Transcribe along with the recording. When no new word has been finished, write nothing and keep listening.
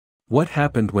What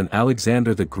happened when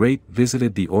Alexander the Great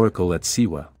visited the oracle at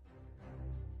Siwa?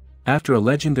 After a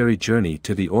legendary journey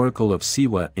to the oracle of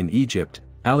Siwa in Egypt,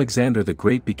 Alexander the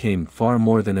Great became far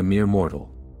more than a mere mortal.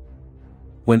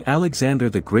 When Alexander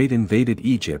the Great invaded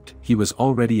Egypt, he was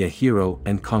already a hero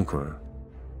and conqueror.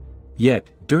 Yet,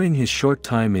 during his short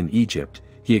time in Egypt,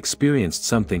 he experienced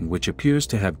something which appears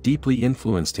to have deeply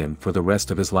influenced him for the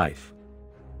rest of his life.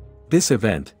 This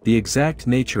event, the exact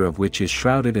nature of which is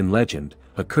shrouded in legend,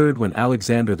 occurred when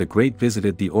Alexander the Great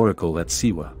visited the oracle at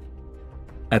Siwa.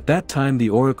 At that time the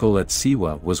oracle at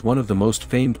Siwa was one of the most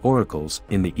famed oracles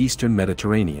in the eastern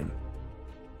Mediterranean.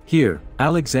 Here,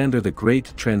 Alexander the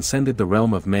Great transcended the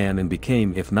realm of man and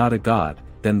became if not a god,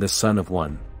 then the son of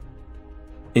one.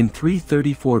 In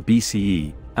 334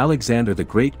 BCE, Alexander the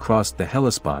Great crossed the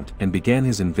Hellespont and began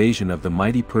his invasion of the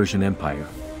mighty Persian Empire.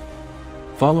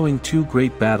 Following two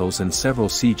great battles and several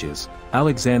sieges,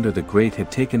 Alexander the Great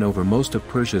had taken over most of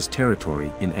Persia's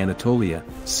territory in Anatolia,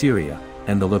 Syria,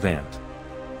 and the Levant.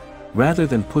 Rather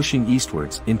than pushing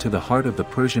eastwards into the heart of the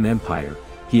Persian Empire,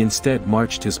 he instead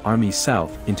marched his army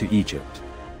south into Egypt.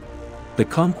 The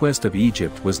conquest of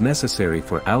Egypt was necessary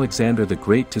for Alexander the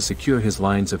Great to secure his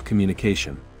lines of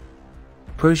communication.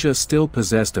 Persia still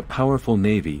possessed a powerful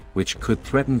navy which could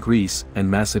threaten Greece and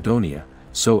Macedonia,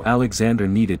 so Alexander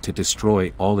needed to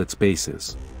destroy all its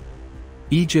bases.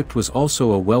 Egypt was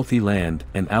also a wealthy land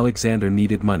and Alexander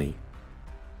needed money.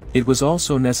 It was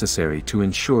also necessary to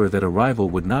ensure that a rival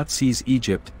would not seize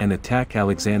Egypt and attack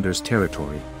Alexander's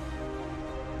territory.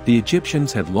 The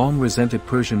Egyptians had long resented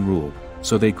Persian rule,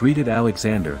 so they greeted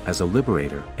Alexander as a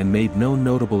liberator and made no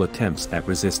notable attempts at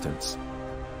resistance.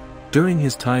 During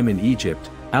his time in Egypt,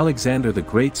 Alexander the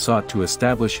Great sought to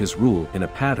establish his rule in a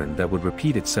pattern that would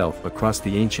repeat itself across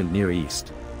the ancient Near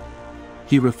East.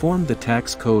 He reformed the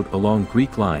tax code along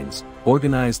Greek lines,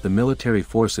 organized the military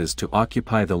forces to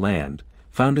occupy the land,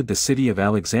 founded the city of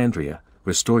Alexandria,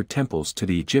 restored temples to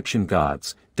the Egyptian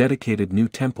gods, dedicated new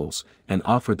temples, and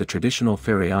offered the traditional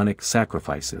pharaonic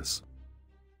sacrifices.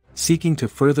 Seeking to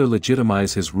further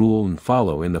legitimize his rule and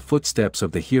follow in the footsteps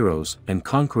of the heroes and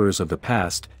conquerors of the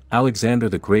past, Alexander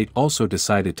the Great also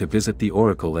decided to visit the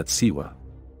oracle at Siwa.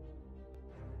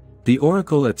 The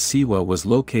oracle at Siwa was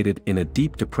located in a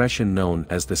deep depression known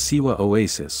as the Siwa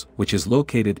Oasis, which is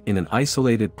located in an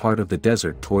isolated part of the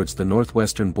desert towards the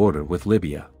northwestern border with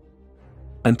Libya.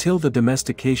 Until the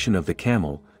domestication of the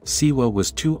camel, Siwa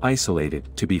was too isolated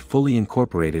to be fully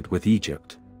incorporated with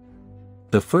Egypt.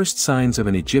 The first signs of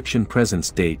an Egyptian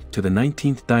presence date to the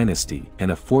 19th dynasty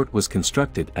and a fort was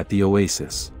constructed at the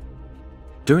oasis.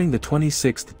 During the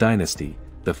 26th dynasty,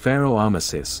 the pharaoh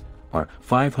Amasis, or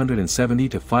 570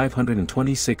 to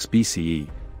 526 BCE,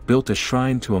 built a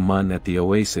shrine to Amun at the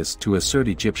oasis to assert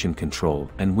Egyptian control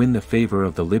and win the favor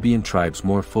of the Libyan tribes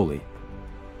more fully.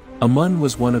 Amun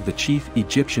was one of the chief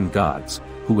Egyptian gods,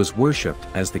 who was worshipped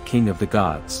as the king of the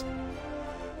gods.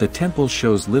 The temple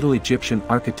shows little Egyptian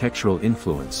architectural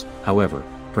influence, however,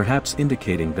 perhaps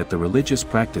indicating that the religious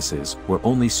practices were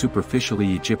only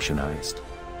superficially Egyptianized.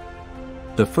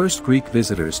 The first Greek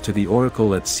visitors to the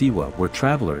oracle at Siwa were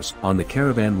travelers on the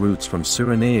caravan routes from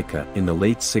Cyrenaica in the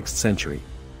late 6th century.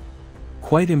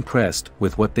 Quite impressed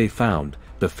with what they found,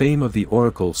 the fame of the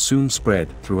oracle soon spread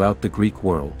throughout the Greek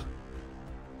world.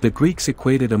 The Greeks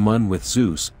equated Amun with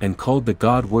Zeus and called the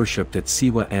god worshipped at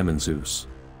Siwa Amun-Zeus.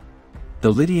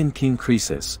 The Lydian king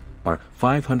Croesus, or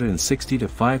 560 to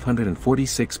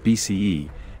 546 BCE,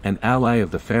 an ally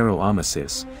of the pharaoh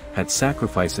Amasis, had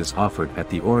sacrifices offered at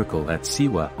the oracle at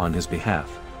Siwa on his behalf,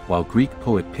 while Greek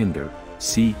poet Pindar,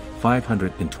 c.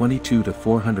 522 to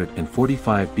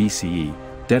 445 BCE,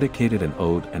 dedicated an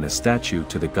ode and a statue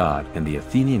to the god, and the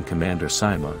Athenian commander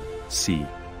Cimon, c.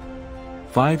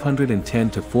 510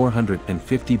 to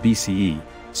 450 BCE,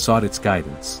 sought its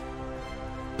guidance.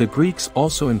 The Greeks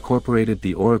also incorporated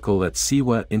the oracle at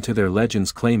Siwa into their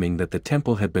legends, claiming that the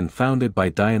temple had been founded by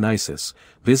Dionysus,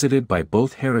 visited by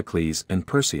both Heracles and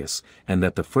Perseus, and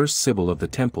that the first Sibyl of the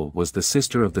temple was the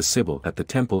sister of the Sibyl at the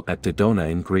temple at Dodona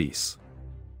in Greece.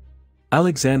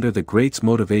 Alexander the Great's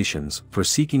motivations for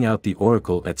seeking out the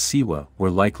oracle at Siwa were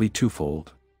likely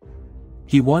twofold.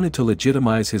 He wanted to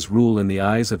legitimize his rule in the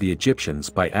eyes of the Egyptians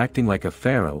by acting like a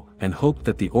pharaoh and hoped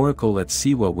that the oracle at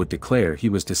Siwa would declare he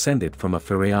was descended from a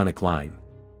pharaonic line.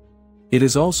 It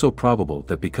is also probable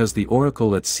that because the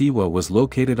oracle at Siwa was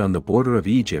located on the border of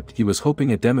Egypt, he was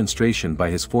hoping a demonstration by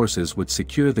his forces would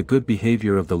secure the good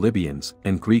behavior of the Libyans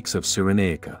and Greeks of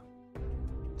Cyrenaica.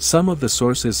 Some of the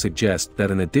sources suggest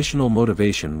that an additional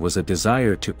motivation was a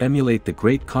desire to emulate the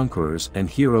great conquerors and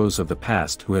heroes of the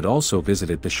past who had also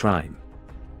visited the shrine.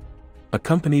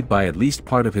 Accompanied by at least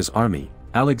part of his army,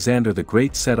 Alexander the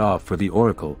Great set off for the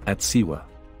oracle at Siwa.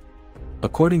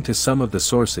 According to some of the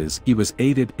sources, he was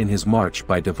aided in his march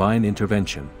by divine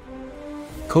intervention.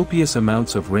 Copious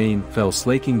amounts of rain fell,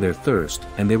 slaking their thirst,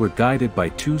 and they were guided by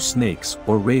 2 snakes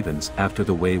or ravens after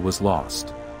the way was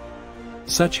lost.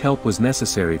 Such help was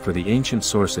necessary, for the ancient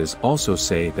sources also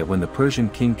say that when the Persian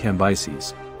king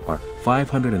Cambyses, or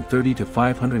 530 to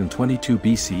 522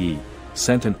 BCE,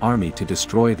 sent an army to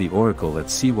destroy the oracle at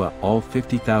Siwa, all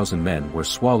 50,000 men were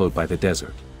swallowed by the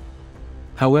desert.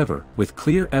 However, with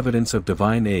clear evidence of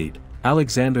divine aid,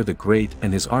 Alexander the Great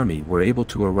and his army were able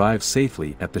to arrive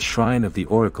safely at the shrine of the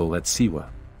oracle at Siwa.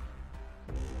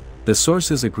 The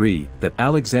sources agree that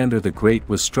Alexander the Great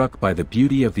was struck by the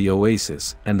beauty of the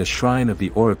oasis and the shrine of the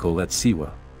oracle at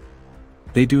Siwa.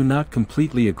 They do not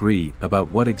completely agree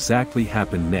about what exactly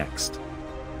happened next.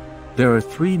 There are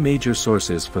 3 major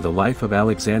sources for the life of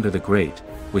Alexander the Great,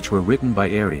 which were written by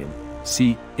Arrian,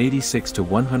 c. 86 to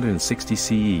 160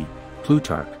 CE,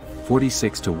 Plutarch,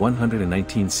 46 to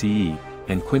 119 CE,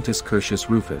 and Quintus Curtius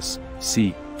Rufus,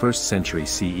 c. 1st century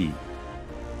CE.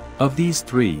 Of these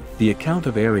 3, the account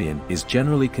of Arrian is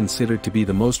generally considered to be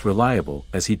the most reliable,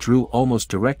 as he drew almost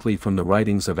directly from the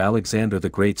writings of Alexander the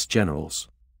Great's generals.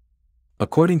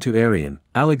 According to Arrian,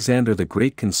 Alexander the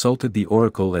Great consulted the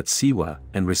oracle at Siwa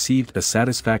and received a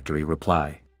satisfactory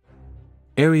reply.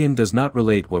 Arrian does not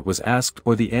relate what was asked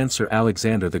or the answer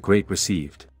Alexander the Great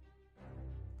received.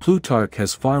 Plutarch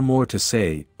has far more to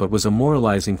say, but was a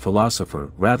moralizing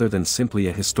philosopher rather than simply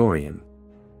a historian.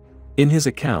 In his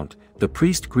account, the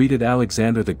priest greeted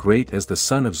Alexander the Great as the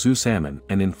son of Zeus Ammon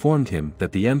and informed him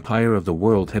that the empire of the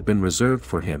world had been reserved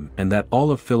for him and that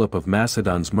all of Philip of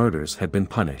Macedon's murders had been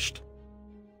punished.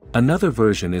 Another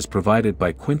version is provided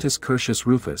by Quintus Curtius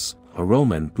Rufus, a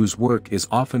Roman whose work is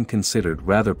often considered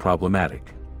rather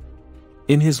problematic.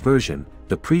 In his version,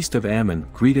 the priest of Ammon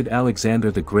greeted Alexander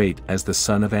the Great as the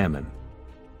son of Ammon.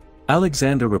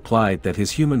 Alexander replied that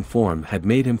his human form had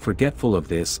made him forgetful of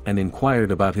this and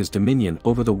inquired about his dominion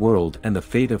over the world and the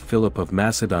fate of Philip of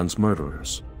Macedon's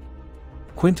murderers.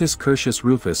 Quintus Curtius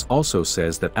Rufus also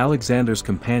says that Alexander's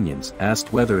companions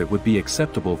asked whether it would be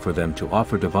acceptable for them to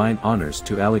offer divine honors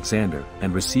to Alexander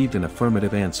and received an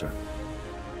affirmative answer.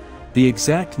 The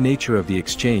exact nature of the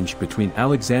exchange between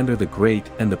Alexander the Great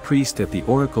and the priest at the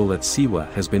oracle at Siwa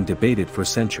has been debated for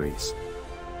centuries.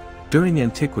 During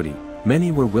antiquity,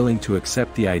 many were willing to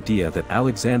accept the idea that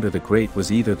Alexander the Great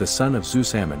was either the son of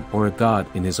Zeus Ammon or a god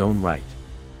in his own right.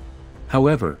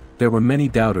 However, there were many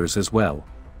doubters as well.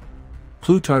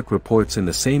 Plutarch reports in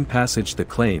the same passage the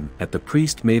claim that the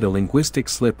priest made a linguistic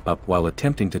slip-up while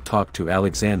attempting to talk to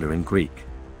Alexander in Greek.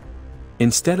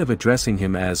 Instead of addressing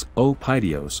him as O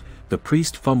Paidios, the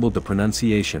priest fumbled the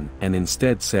pronunciation and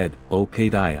instead said O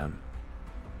Paidion.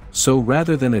 So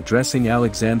rather than addressing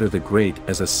Alexander the Great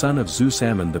as a son of Zeus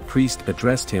Ammon, the priest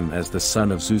addressed him as the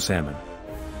son of Zeus Ammon.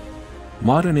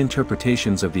 Modern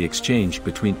interpretations of the exchange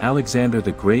between Alexander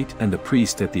the Great and the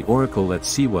priest at the oracle at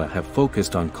Siwa have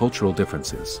focused on cultural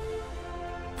differences.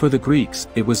 For the Greeks,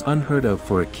 it was unheard of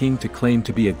for a king to claim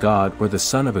to be a god or the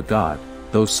son of a god,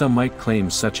 though some might claim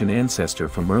such an ancestor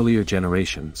from earlier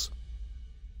generations.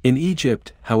 In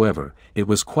Egypt, however, it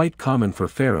was quite common for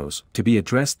pharaohs to be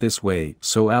addressed this way,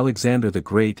 so Alexander the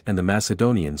Great and the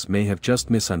Macedonians may have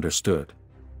just misunderstood.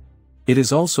 It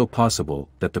is also possible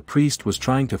that the priest was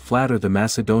trying to flatter the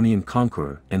Macedonian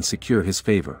conqueror and secure his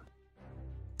favor.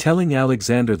 Telling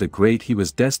Alexander the Great he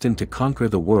was destined to conquer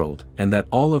the world and that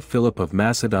all of Philip of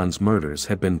Macedon's murders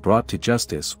had been brought to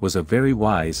justice was a very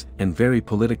wise and very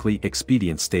politically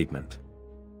expedient statement.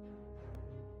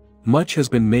 Much has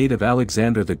been made of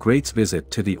Alexander the Great's visit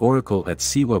to the oracle at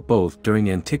Siwa both during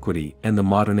antiquity and the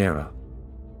modern era.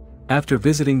 After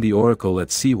visiting the oracle at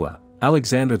Siwa,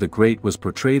 Alexander the Great was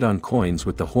portrayed on coins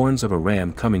with the horns of a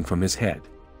ram coming from his head.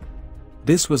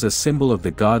 This was a symbol of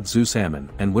the god Zeus Ammon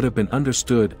and would have been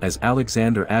understood as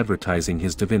Alexander advertising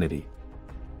his divinity.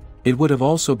 It would have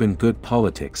also been good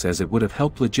politics, as it would have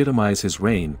helped legitimize his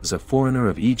reign as a foreigner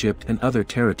of Egypt and other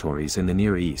territories in the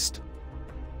Near East.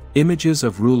 Images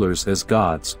of rulers as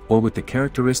gods, or with the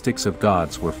characteristics of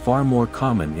gods, were far more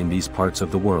common in these parts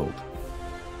of the world.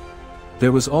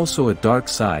 There was also a dark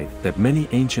side that many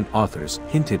ancient authors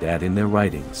hinted at in their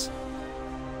writings.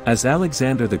 As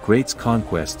Alexander the Great's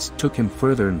conquests took him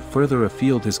further and further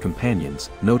afield, his companions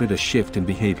noted a shift in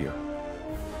behavior.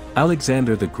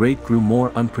 Alexander the Great grew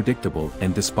more unpredictable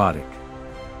and despotic.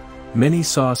 Many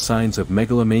saw signs of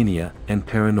megalomania and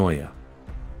paranoia.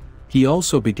 He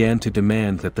also began to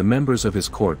demand that the members of his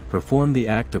court perform the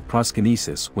act of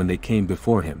proskynesis when they came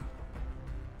before him.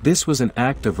 This was an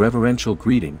act of reverential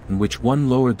greeting in which one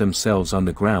lowered themselves on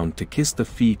the ground to kiss the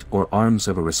feet or arms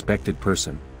of a respected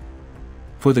person.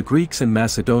 For the Greeks and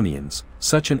Macedonians,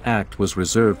 such an act was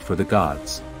reserved for the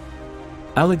gods.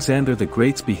 Alexander the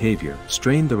Great's behavior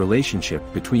strained the relationship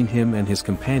between him and his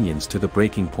companions to the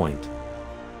breaking point.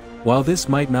 While this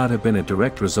might not have been a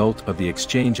direct result of the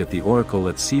exchange at the oracle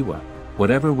at Siwa,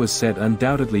 whatever was said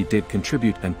undoubtedly did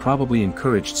contribute and probably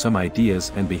encouraged some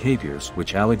ideas and behaviors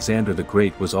which Alexander the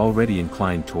Great was already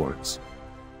inclined towards.